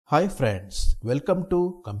Hi friends, welcome to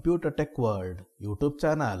computer tech world YouTube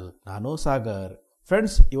channel. ನಾನು Sagar.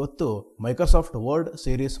 Friends, ಇವತ್ತು Microsoft word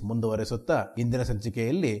series ಮುಂದುವರಿಸುತ್ತಾ ಇಂದಿನ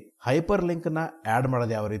ಸಂಚಿಕೆಯಲ್ಲಿ hyper link ನ ಆಡ್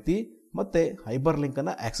ಮಾಡೋದು ಯಾವ ರೀತಿ ಮತ್ತೆ ಹೈಪರ್ ಲಿಂಕ್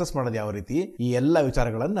ಅನ್ನ ಆಕ್ಸೆಸ್ ಮಾಡೋದು ಯಾವ ರೀತಿ, ಈ ಎಲ್ಲ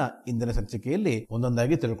ವಿಚಾರಗಳನ್ನ ಇಂದಿನ ಸಂಚಿಕೆಯಲ್ಲಿ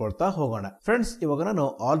ಒಂದೊಂದಾಗಿ ತಿಳ್ಕೊಳ್ತಾ ಹೋಗೋಣ. ಫ್ರೆಂಡ್ಸ್, ಇವಾಗ ನಾನು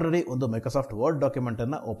ಆಲ್ರೆಡಿ ಒಂದು ಮೈಕ್ರೋಸಾಫ್ಟ್ ವರ್ಡ್ ಡಾಕ್ಯುಮೆಂಟ್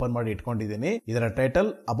ಅನ್ನ ಓಪನ್ ಮಾಡಿ ಇಟ್ಕೊಂಡಿದ್ದೀನಿ. ಇದರ ಟೈಟಲ್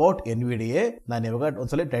ಅಬೌಟ್ NVDA. ನಾನು ಇವಾಗ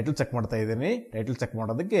ಒಂದ್ಸಲ ಟೈಟಲ್ ಚೆಕ್ ಮಾಡ್ತಾ ಇದ್ದೀನಿ. ಟೈಟಲ್ ಚೆಕ್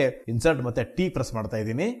ಮಾಡೋದಕ್ಕೆ ಇನ್ಸರ್ಟ್ ಮತ್ತೆ ಟಿ ಪ್ರೆಸ್ ಮಾಡ್ತಾ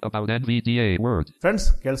ಇದ್ದೀನಿ. Friends,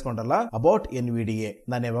 ಕೇಳಿಸ್ಕೊಂಡಲ್ಲ, about NVDA.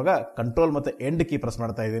 ನಾನು ಇವಾಗ ಕಂಟ್ರೋಲ್ ಮತ್ತೆ ಎಂಡ್ ಕೀ ಪ್ರೆಸ್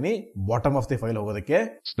ಮಾಡ್ತಾ ಇದ್ದೀನಿ ಬಾಟಮ್ ಆಫ್ ದಿ ಫೈಲ್ ಹೋಗೋದಕ್ಕೆ.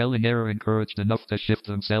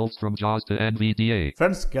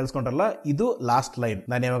 ಫ್ರೆಂಡ್ಸ್, ಕೇಳಿಸ್ಕೊಂಡಲ್ಲ, ಇದು ಲಾಸ್ಟ್ ಲೈನ್.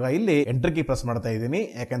 ನಾನು ಇವಾಗ ಇಲ್ಲಿ ಎಂಟರ್ ಕೀ ಪ್ರೆಸ್ ಮಾಡ್ತಾ ಇದ್ದೀನಿ.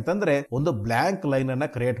 ಯಾಕಂತಂದ್ರೆ ಒಂದು ಬ್ಲಾಂಕ್ ಲೈನ್ ಅನ್ನ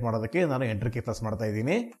ಕ್ರಿಯೇಟ್ ಮಾಡೋದಕ್ಕೆ ನಾನು ಎಂಟರ್ ಕೀ ಪ್ರೆಸ್ ಮಾಡ್ತಾ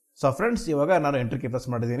ಇದ್ದೀನಿ. ಸೊ ಫ್ರೆಂಡ್ಸ್, ಇವಾಗ ನಾನು ಎಂಟರ್ ಕೀ ಪ್ರೆಸ್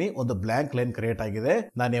ಮಾಡಿದ್ದೀನಿ. ಒಂದು ಬ್ಲಾಂಕ್ ಲೈನ್ ಕ್ರಿಯೇಟ್ ಆಗಿದೆ.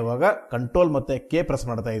 ನಾನು ಇವಾಗ ಕಂಟ್ರೋಲ್ ಮತ್ತೆ ಕೆ ಪ್ರೆಸ್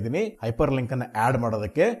ಮಾಡ್ತಾ ಇದ್ದೀನಿ ಹೈಪರ್ ಲಿಂಕ್ ಅನ್ನ ಆಡ್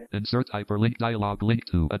ಮಾಡೋದಕ್ಕೆ.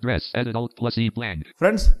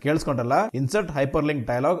 Friends, ಕೇಳಿಸ್ಕೊಂಡಲ್ಲ, insert hyper link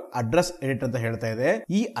dialogue address edit ಅಂತ ಹೇಳ್ತಾ ಇದೆ.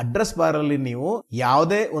 ಈ ಅಡ್ರೆಸ್ ಬಾರ್ ಅಲ್ಲಿ ನೀವು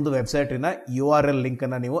ಯಾವುದೇ ಒಂದು ವೆಬ್ಸೈಟ್ ನ URL ಲಿಂಕ್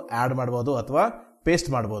ಅನ್ನ ನೀವು ಆಡ್ ಮಾಡಬಹುದು ಅಥವಾ ಪೇಸ್ಟ್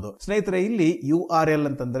ಮಾಡಬಹುದು. ಸ್ನೇಹಿತರೆ, ಇಲ್ಲಿ URL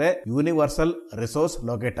ಅಂತಂದ್ರೆ ಯೂನಿವರ್ಸಲ್ ರಿಸೋರ್ಸ್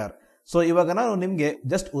ಲೊಕೇಟರ್. ಸೊ ಇವಾಗ ನಾನು ನಿಮ್ಗೆ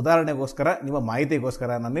ಜಸ್ಟ್ ಉದಾಹರಣೆಗೋಸ್ಕರ, ನಿಮ್ಮ ಮಾಹಿತಿಗೋಸ್ಕರ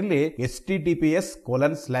ನಾನಿಲ್ಲಿ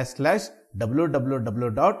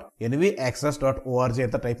https://www.nvaccess.org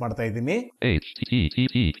ಅಂತ ಟೈಪ್ ಮಾಡ್ತಾ ಇದ್ದೀನಿ.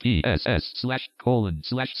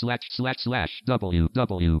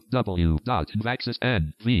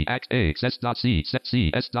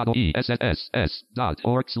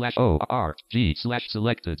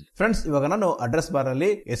 ಫ್ರೆಂಡ್ಸ್, ಇವಾಗ ನಾನು ಅಡ್ರೆಸ್ ಬಾರ್ ಅಲ್ಲಿ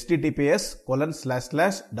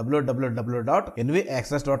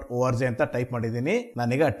https://www.nvaccess.org ಅಂತ ಟೈಪ್ ಮಾಡಿದ್ದೀನಿ.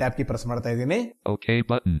 ನಾನೀಗ ಟ್ಯಾಬ್ ಕೀ ಪ್ರೆಸ್ ಮಾಡ್ತಾ ಇದ್ದೀನಿ.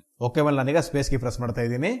 ಓಕೆ ಮೇಲೆ ನಾನೀಗ ಸ್ಪೇಸ್ ಕೀ ಪ್ರೆಸ್ ಮಾಡ್ತಾ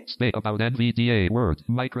ಇದ್ದೀನಿ. NVDA Word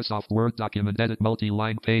Microsoft Word document edit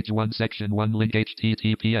multi-line page 1 section 1 link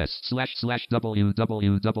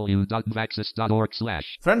https://www.nvaccess.org/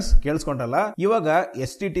 friends, ಕೇಳಿಸ್ಕೊಂಡಲ್ಲ, ಇವಾಗ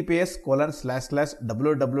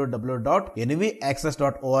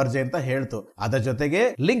https://www.nvaccess.org ಅಂತ ಹೇಳ್ತು. ಅದರ ಜೊತೆಗೆ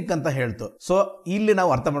ಲಿಂಕ್ ಅಂತ ಹೇಳ್ತು. ಸೊ ಇಲ್ಲಿ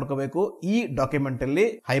ನಾವು ಅರ್ಥ ಮಾಡ್ಕೋಬೇಕು ಈ ಡಾಕ್ಯುಮೆಂಟ್ ಅಲ್ಲಿ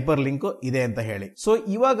ಹೈಪರ್ ಲಿಂಕ್ ಇದೆ ಅಂತ ಹೇಳಿ. ಸೊ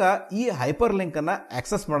ಇವಾಗ ಈ ಹೈಪರ್ ಲಿಂಕ್ ಅನ್ನ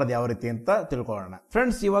ಆಕ್ಸೆಸ್ ಮಾಡೋದು ಯಾವ ರೀತಿ ಅಂತ ತಿಳ್ಕೊಳ್ಳೋಣ.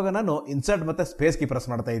 ಫ್ರೆಂಡ್ಸ್, ಇವಾಗ ನಾನು ಇನ್ಸರ್ಟ್ ಮತ್ತೆ ಸ್ಪೇಸ್ ಕೀ ಪ್ರೆಸ್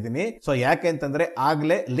ಮಾಡ್ತಾ ಇದ್ದೀನಿ. ಸೊ ಯಾಕೆ ಅಂತಂದ್ರೆ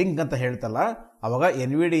ಆಗ್ಲೇ ಲಿಂಕ್ ಅಂತ ಹೇಳ್ತಲ್ಲ, ಅವಾಗ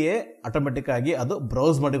NVDA ಆಟೋಮೆಟಿಕ್ ಆಗಿ ಅದು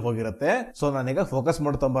ಬ್ರೌಸ್ ಮಾಡಿ ಹೋಗಿರುತ್ತೆ. ಸೊ ನಾನೀಗ ಫೋಕಸ್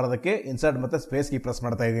ಮೋಡ್ ತೊಂಬರೋದಕ್ಕೆ ಇನ್ಸರ್ಟ್ ಮತ್ತೆ ಸ್ಪೇಸ್ ಕೀ ಪ್ರೆಸ್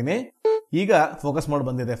ಮಾಡ್ತಾ ಇದ್ದೀನಿ. ಈಗ ಫೋಕಸ್ ಮೋಡ್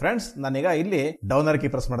ಬಂದಿದೆ. ಫ್ರೆಂಡ್ಸ್, ನಾನೀಗ ಇಲ್ಲಿ ಡೌನರ್ ಕೀ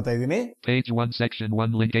ಪ್ರೆಸ್ ಮಾಡ್ತಾ ಇದ್ದೀನಿ. Page 1 section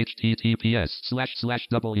 1 link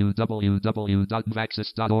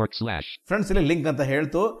https://www.nvaccess.org/ friends, ಇಲ್ಲಿ ಲಿಂಕ್ ಅಂತ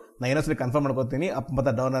ಹೇಳ್ತು. ನಾನು ಇನ್ನೊಂದ್ಸಲಿ ಕನ್ಫರ್ಮ್ ಮಾಡ್ಕೋತೀನಿ ಅಪ್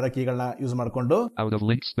ಮತ್ತೆ ಡೌನರ್ ಕೀಗಳನ್ನ ಯೂಸ್ ಮಾಡ್ಕೊಂಡು. Out of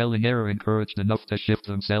link spelling error encouraged enough to shift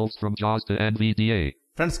themselves from JAWS to NVDA.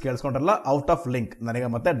 Friends, ಕೇಳಿಸ್ಕೊಂಡ್ರಲ್ಲ, out of link. ನನಗೆ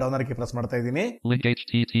ಮತ್ತೆ ಡೌನರ್ ಕೀ ಪ್ರೆಸ್ ಮಾಡ್ತಾ ಇದ್ದೀನಿ. Link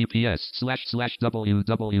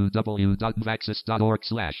https://www.nvaccess.org/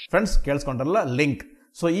 friends, ಕೇಳಿಸ್ಕೊಂಡ್ರಲ್ಲ, link.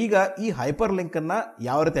 So ಈಗ ಈ ಹೈಪರ್ ಲಿಂಕ್ ಅನ್ನ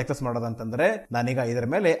ಯಾವ ರೀತಿ ಆಕ್ಸೆಸ್ ಮಾಡೋದು ಅಂತಂದ್ರೆ, ನಾನೀಗ ಇದರ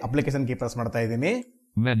ಮೇಲೆ ಅಪ್ಲಿಕೇಶನ್ ಕೀ ಪ್ರೆಸ್ ಮಾಡ್ತಾ ಇದ್ದೀನಿ.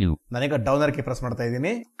 Menu. ನಾನೀಗ ಡೌನರ್ ಕೀ ಪ್ರೆಸ್ ಮಾಡ್ತಾ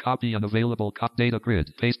ಇದ್ದೀನಿ. Copy unavailable data grid.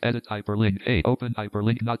 Paste edit hyperlink. Open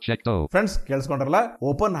hyperlink not checked. Friends, ಕೇಳಿಸ್ಕೊಂಡ್ರಲ್ಲ,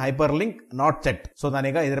 open hyper link not checked. So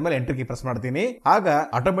ನಾನೀಗ ಇದರ ಮೇಲೆ ಎಂಟರ್ ಕೀ ಪ್ರೆಸ್ ಮಾಡ್ತೀನಿ. ಆಗ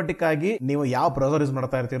ಆಟೋಮೆಟಿಕ್ ಆಗಿ ನೀವು ಯಾವ ಬ್ರೌಸರ್ ಯೂಸ್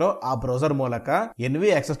ಮಾಡ್ತಾ ಇರ್ತೀರೋ ಆ ಬ್ರೌಸರ್ ಮೂಲಕ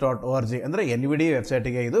nvaccess.org ಅಂದ್ರೆ NVDA ವೆಬ್ಸೈಟ್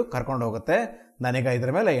ಗೆ ಇದು ಕರ್ಕೊಂಡು ಹೋಗುತ್ತೆ. ನಾನೀಗ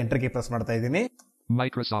ಇದರ ಮೇಲೆ ಎಂಟರ್ ಕೀ ಪ್ರೆಸ್ ಮಾಡ್ತಾ ಇದ್ದೀನಿ.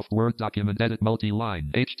 Microsoft Word document edit multi-line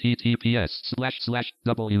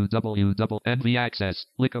https://www.nvaccess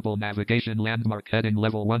clickable navigation landmark heading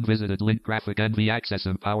level 1 visited link graphic NVAccess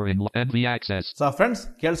empowering NVAccess. So friends,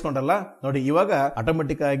 ಕೇಳಿಸ್ಕೊಂಡಲ್ಲ, ನೋಡಿ ಇವಾಗ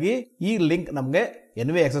ಆಟೋಮೆಟಿಕ್ ಆಗಿ ಈ ಲಿಂಕ್ ನಮ್ಗೆ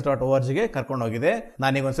nvaccess.org ಗೆ ಕರ್ಕೊಂಡು ಹೋಗಿದೆ.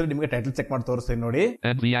 ನಾನೀಗ ಒಂದ್ಸರಿ ನಿಮಗೆ ಟೈಟಲ್ ಚೆಕ್ ಮಾಡಿ ತೋರಿಸ್ತೀನಿ ನೋಡಿ.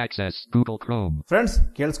 NVAccess Google Chrome. Friends,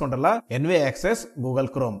 ಕೇಳಿಸ್ಕೊಂಡಲ್ಲ, NVAccess Google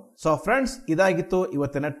Chrome. So friends, ಇದಾಗಿತ್ತು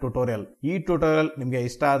ಇವತ್ತಿನ ಟ್ಯುಟೋರಿಯಲ್. ಈ ಟ್ಯುಟೋರಿಯಲ್ ನಿಮ್ಗೆ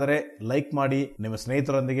ಇಷ್ಟ ಆದರೆ ಲೈಕ್ ಮಾಡಿ, ನಿಮ್ಮ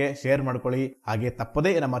ಸ್ನೇಹಿತರೊಂದಿಗೆ ಶೇರ್ ಮಾಡ್ಕೊಳ್ಳಿ, ಹಾಗೆ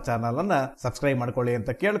ತಪ್ಪದೇ ನಮ್ಮ ಚಾನಲ್ ಅನ್ನ ಸಬ್ಸ್ಕ್ರೈಬ್ ಮಾಡ್ಕೊಳ್ಳಿ ಅಂತ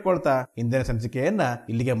ಕೇಳ್ಕೊಳ್ತಾ ಇಂದಿನ ಸಂಚಿಕೆಯನ್ನ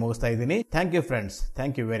ಇಲ್ಲಿಗೆ ಮುಗಿಸ್ತಾ ಇದ್ದೀನಿ. Thank you friends,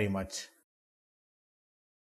 thank you very much.